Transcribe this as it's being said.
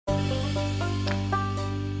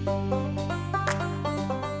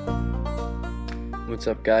What's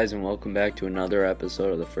up, guys, and welcome back to another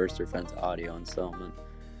episode of the First Defense audio installment.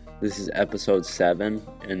 This is episode 7,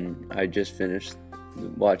 and I just finished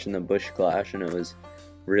watching the Busch Clash, and it was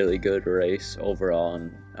really good race overall,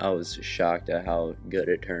 and I was shocked at how good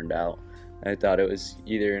it turned out. I thought it was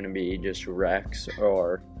either going to be just wrecks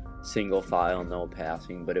or single file, no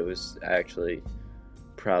passing, but it was actually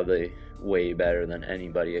probably way better than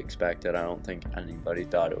anybody expected. I don't think anybody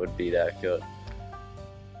thought it would be that good.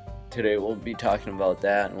 Today we'll be talking about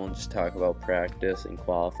that, and we'll just talk about practice and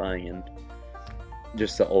qualifying and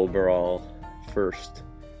just the overall first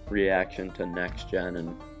reaction to next gen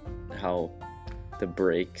and how the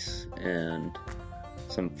brakes and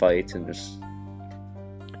some fights and just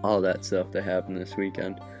all that stuff that happened this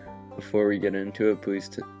weekend. Before we get into it, please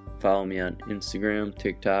follow me on Instagram,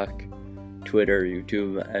 TikTok, Twitter,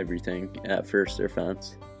 YouTube, everything at First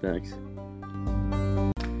Defense. Thanks.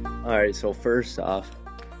 Alright, so first off,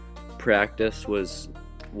 practice was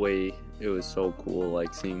it was so cool,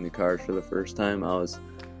 like seeing the cars for the first time.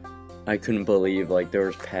 I couldn't believe, like, there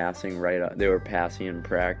was passing they were passing in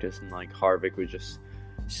practice, and like Harvick was just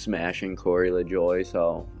smashing Corey LaJoie,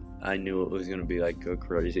 so I knew it was going to be like a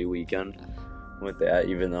crazy weekend with that,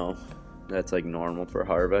 even though that's like normal for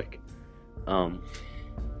Harvick.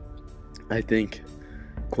 I think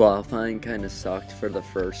qualifying kind of sucked for the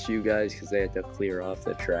first few guys because they had to clear off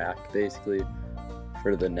the track basically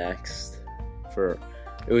for the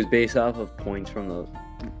it was based off of points from the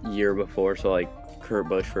year before. So like Kurt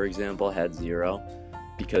Busch, for example, had 0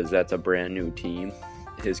 because that's a brand new team,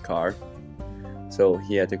 his car. So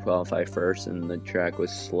he had to qualify first, and the track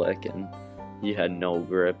was slick, and he had no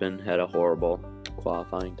grip and had a horrible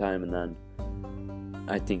qualifying time. And then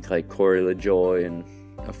I think like Corey LaJoie and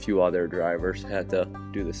a few other drivers had to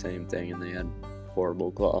do the same thing, and they had horrible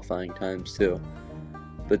qualifying times too.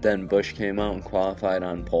 But then Busch came out and qualified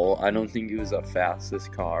on pole. I don't think he was the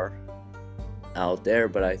fastest car out there,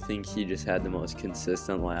 but I think he just had the most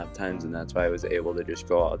consistent lap times, and that's why he was able to just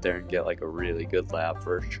go out there and get like a really good lap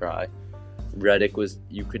first try.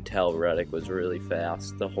 You could tell Reddick was really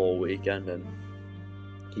fast the whole weekend, and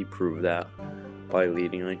he proved that by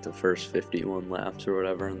leading like the first 51 laps or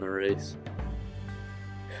whatever in the race.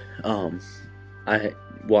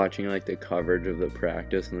 Watching like the coverage of the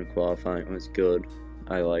practice and the qualifying was good.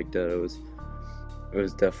 I liked it. It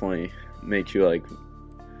was definitely makes you like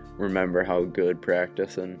remember how good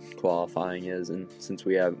practice and qualifying is, and since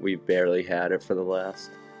we've barely had it for the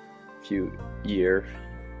last few year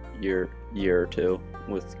or two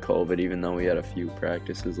with COVID, even though we had a few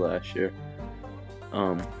practices last year.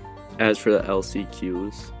 As for the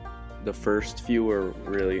LCQs, the first few were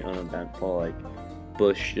really uneventful. Like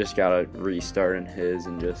Busch just got a restart in his,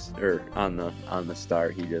 and on the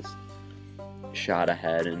start he just shot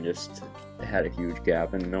ahead and just had a huge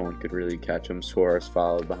gap, and no one could really catch him. Suarez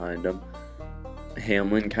followed behind him.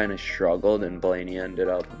 Hamlin kind of struggled, and Blaney ended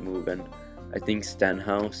up moving. I think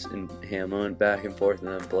Stenhouse and Hamlin went back and forth, and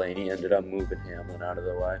then Blaney ended up moving Hamlin out of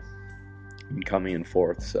the way and coming in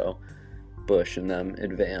fourth. So Busch and them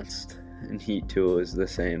advanced. In Heat 2, it was the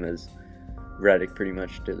same as Reddick. Pretty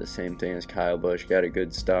much did the same thing as Kyle Busch. Got a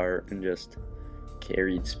good start and just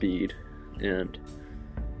carried speed and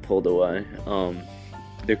pulled away.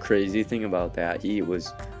 The crazy thing about that heat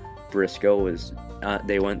was Briscoe was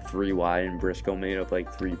they went 3 wide, and Briscoe made up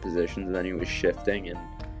like 3 positions, and then he was shifting, and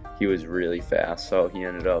he was really fast, so he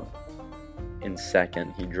ended up in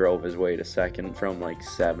second. He drove his way to second from like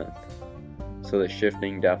 7th, so the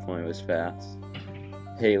shifting definitely was fast.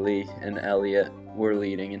 Haley and Elliott were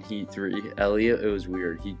leading in Heat 3. Elliott, it was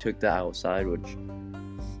weird, he took the outside, which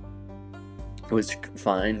was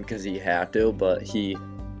fine because he had to, but he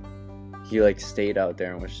like stayed out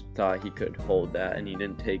there and thought he could hold that, and he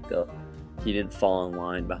didn't fall in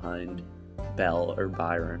line behind Bell or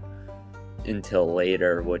Byron until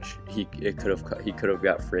later, which he could have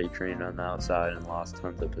got freight trained on the outside and lost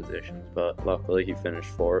tons of positions, but luckily he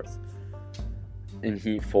finished 4th. In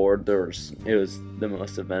Heat 4, it was the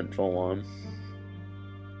most eventful one.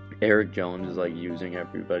 Eric Jones is like using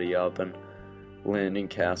everybody up, and Landon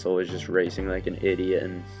Castle was just racing like an idiot,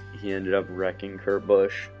 and he ended up wrecking Kurt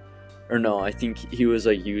Busch. Or no, I think he was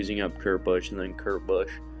like using up Kurt Busch, and then Kurt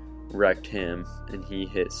Busch wrecked him, and he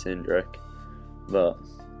hit Cindric. But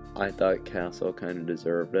I thought Castle kind of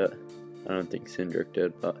deserved it. I don't think Cindric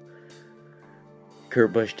did, but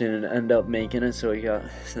Kurt Busch didn't end up making it, so he got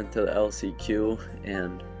sent to the LCQ,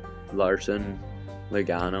 and Larson,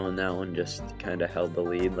 Logano, and that one just kind of held the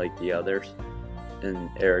lead like the others, and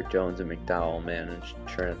Eric Jones and McDowell managed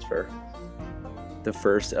to transfer. The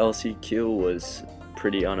first LCQ was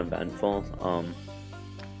pretty uneventful.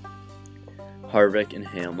 Harvick and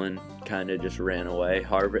Hamlin kind of just ran away.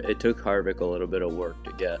 It took Harvick a little bit of work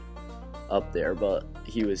to get up there, but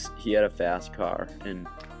he had a fast car, and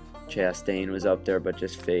Chastain was up there but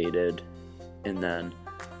just faded, and then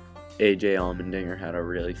AJ Allmendinger had a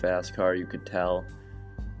really fast car, you could tell.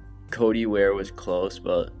 Cody Ware was close,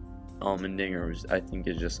 but Allmendinger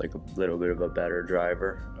is just like a little bit of a better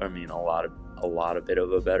driver. I mean, a lot of bit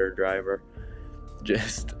of a better driver.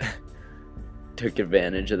 Just took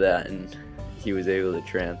advantage of that, and he was able to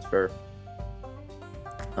transfer.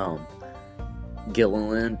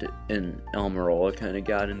 Gilliland and Almirola kind of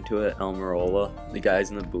got into it. The guys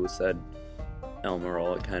in the booth said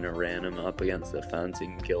Almirola kind of ran him up against the fence,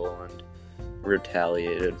 and Gilliland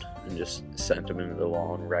retaliated and just sent him into the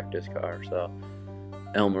wall and wrecked his car. So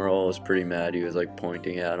Almirola was pretty mad. He was like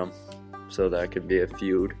pointing at him, so that could be a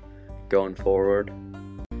feud going forward.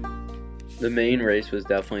 The main race was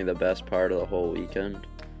definitely the best part of the whole weekend.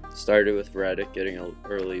 Started with Reddick getting an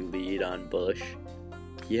early lead on Busch.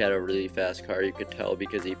 He had a really fast car, you could tell,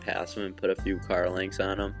 because he passed him and put a few car lengths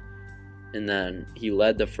on him. And then he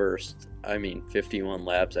led the first, 51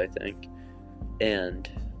 laps, I think. And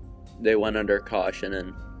they went under caution,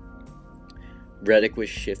 and Reddick was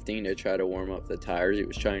shifting to try to warm up the tires. He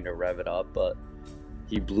was trying to rev it up, but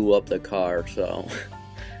he blew up the car. So,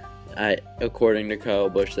 according to Kyle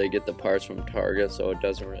Busch, they get the parts from Target, so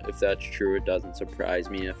if that's true, it doesn't surprise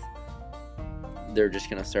me if they're just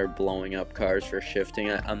going to start blowing up cars for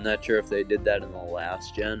shifting. I'm not sure if they did that in the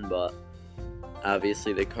last gen, but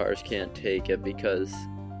obviously the cars can't take it because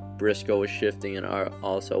Briscoe was shifting and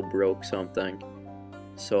also broke something.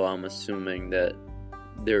 So I'm assuming that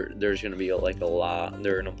there's going to be they're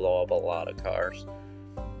going to blow up a lot of cars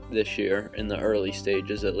this year, in the early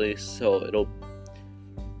stages at least. So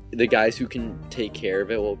the guys who can take care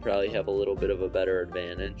of it will probably have a little bit of a better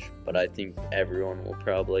advantage, but I think everyone will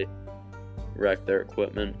probably wreck their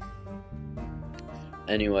equipment.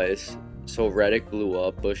 Anyways, so Reddick blew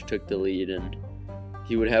up, Busch took the lead, and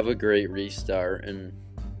he would have a great restart and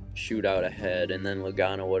shoot out ahead, and then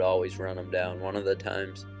Logano would always run him down. One of the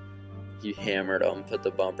times he hammered him, put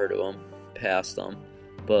the bumper to him, passed him,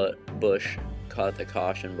 but Busch caught the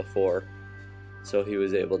caution before, so he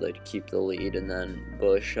was able to keep the lead. And then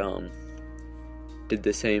Busch did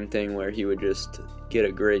the same thing where he would just get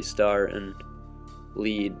a great start and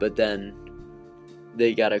lead, but then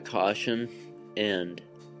they got a caution, and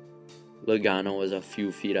Logano was a few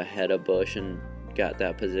feet ahead of Busch and got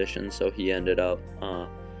that position, so he ended up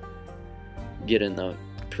getting the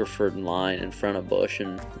preferred line in front of Busch,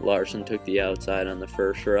 and Larson took the outside on the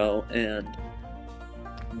first row, and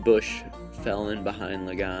Busch fell in behind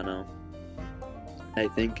Logano. I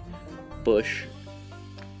think Busch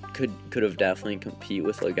could have definitely compete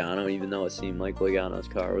with Logano, even though it seemed like Logano's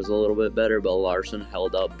car was a little bit better, but Larson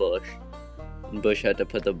held up Busch, and Busch had to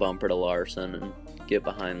put the bumper to Larson and get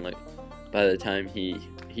behind. By the time he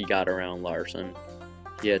got around Larson,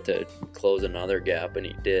 he had to close another gap, and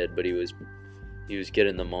he did, but he was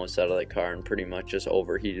getting the most out of the car and pretty much just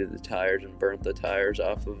overheated the tires and burnt the tires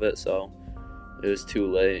off of it, so it was too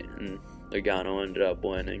late, and Logano ended up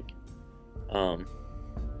winning.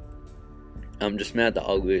 I'm just mad the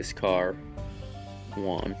ugliest car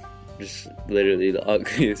won. Just literally the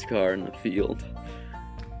ugliest car in the field.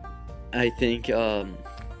 I think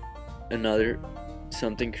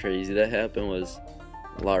something crazy that happened was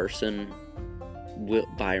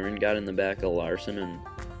Byron got in the back of Larson, and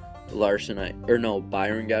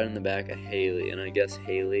Byron got in the back of Haley, and I guess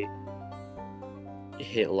Haley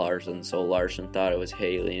hit Larson, so Larson thought it was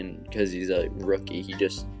Haley, and because he's a rookie, he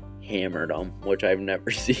just hammered him, which I've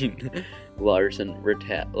never seen Larson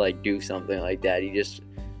do something like that. He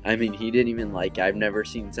didn't even I've never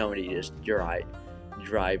seen somebody just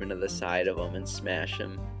drive into the side of him and smash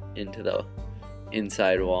him into the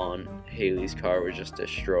inside wall, and Haley's car was just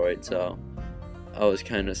destroyed, so I was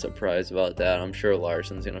kind of surprised about that. I'm sure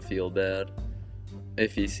Larson's going to feel bad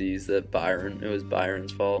if he sees that it was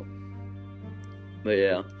Byron's fault. But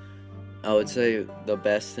yeah, I would say the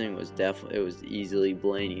best thing was it was easily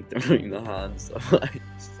Blaney throwing the Hans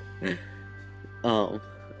lights.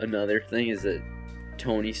 Another thing is that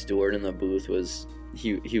Tony Stewart in the booth was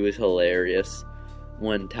hilarious.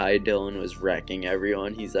 When Ty Dillon was wrecking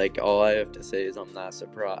everyone, he's like, all I have to say is I'm not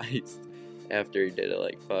surprised, after he did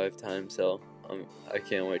it 5 times, so I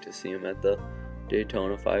can't wait to see him at the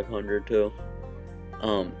Daytona 500 too.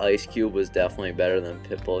 Ice Cube was definitely better than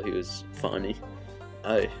Pitbull. He was funny.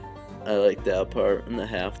 I like that part in the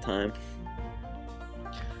halftime.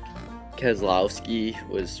 Keselowski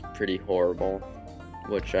was pretty horrible,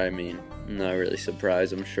 which I'm not really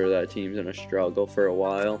surprised. I'm sure that team's gonna struggle for a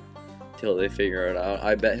while till they figure it out.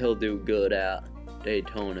 I bet he'll do good at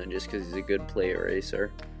Daytona just because he's a good play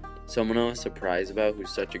racer. Someone I was surprised about who's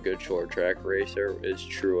such a good short track racer is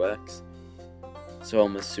Truex. So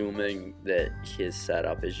I'm assuming that his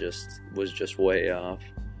setup was just way off.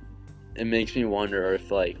 It makes me wonder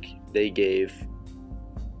if like they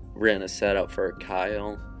ran a setup for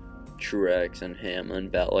Kyle, Truex, and Hamlin,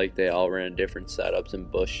 bet like they all ran different setups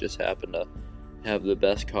and Busch just happened to have the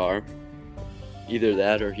best car. Either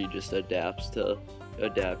that or he just adapted to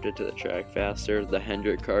the track faster. The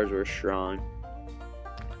Hendrick cars were strong.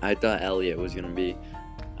 I thought Elliott,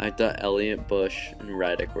 Busch, and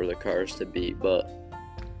Reddick were the cars to beat, but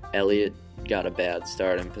Elliott got a bad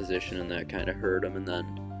starting position and that kind of hurt him, and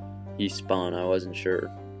then he spun. I wasn't sure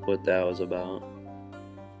what that was about.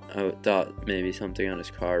 I thought maybe something on his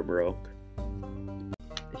car broke.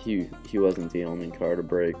 He wasn't the only car to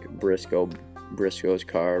break. Briscoe's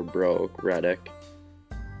car broke. Reddick.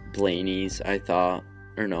 Blaney's,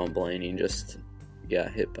 Blaney just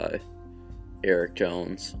got hit by Eric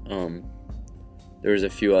Jones. There was a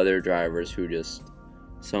few other drivers who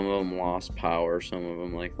some of them lost power, some of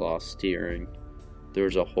them lost steering. There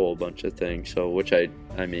was a whole bunch of things. So,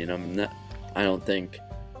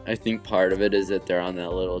 I think part of it is that they're on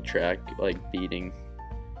that little track, beating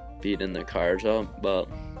the cars up. But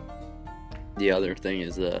the other thing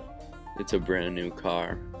is that it's a brand new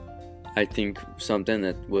car. I think something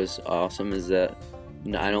that was awesome is that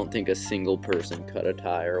I don't think a single person cut a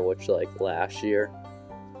tire, which last year,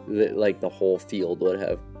 the whole field would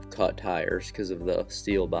have cut tires because of the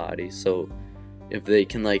steel body. So if they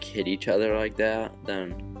can hit each other like that,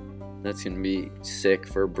 then that's going to be sick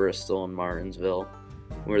for Bristol and Martinsville,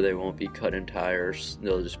 where they won't be cutting tires.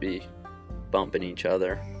 They'll just be bumping each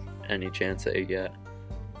other any chance they get.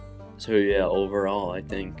 So yeah, overall, I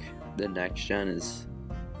think the next gen is,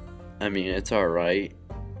 it's alright,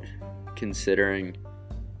 considering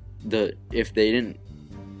if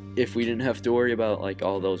we didn't have to worry about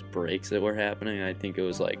all those breaks that were happening. I think it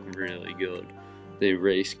was really good. They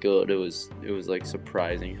raced good. It was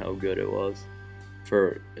surprising how good it was,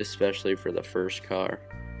 especially for the first car.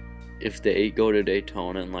 If they go to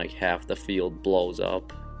Daytona and half the field blows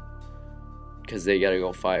up because they got to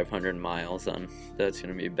go 500 miles, then that's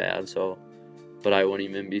going to be bad. So, but I wouldn't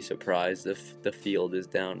even be surprised if the field is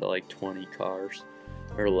down to 20 cars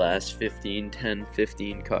or less, 15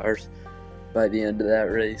 cars by the end of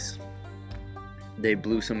that race. They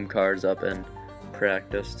blew some cars up in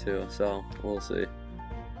practice too, so we'll see.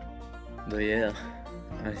 But yeah,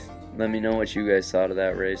 let me know what you guys thought of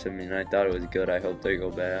that race. I thought it was good. I hope they go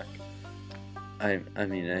back. I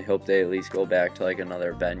hope they at least go back to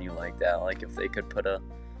another venue like that. If they could put a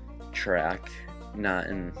track,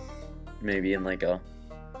 maybe in a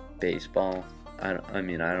baseball. I don't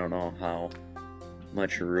know how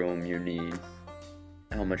much room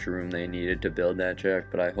they needed to build that track,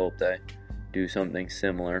 but I hope they do something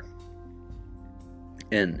similar.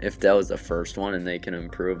 And if that was the first one and they can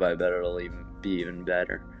improve, I bet it'll be even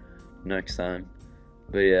better next time.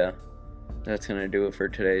 But yeah, that's gonna do it for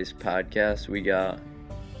today's podcast. We got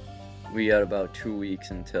about 2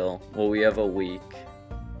 weeks we have a week,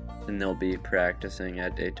 and they'll be practicing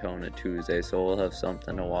at Daytona Tuesday, so we'll have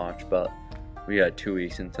something to watch. But we got 2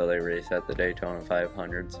 weeks until they race at the Daytona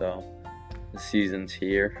 500, so the season's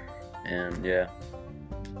here. And yeah,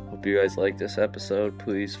 hope you guys like this episode.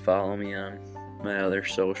 Please follow me on my other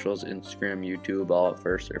socials, Instagram, YouTube, all at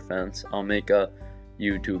First Defense. I'll make a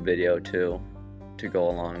YouTube video too to go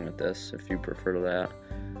along with this if you prefer that.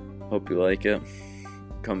 Hope you like it.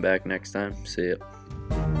 Come back next time. See ya.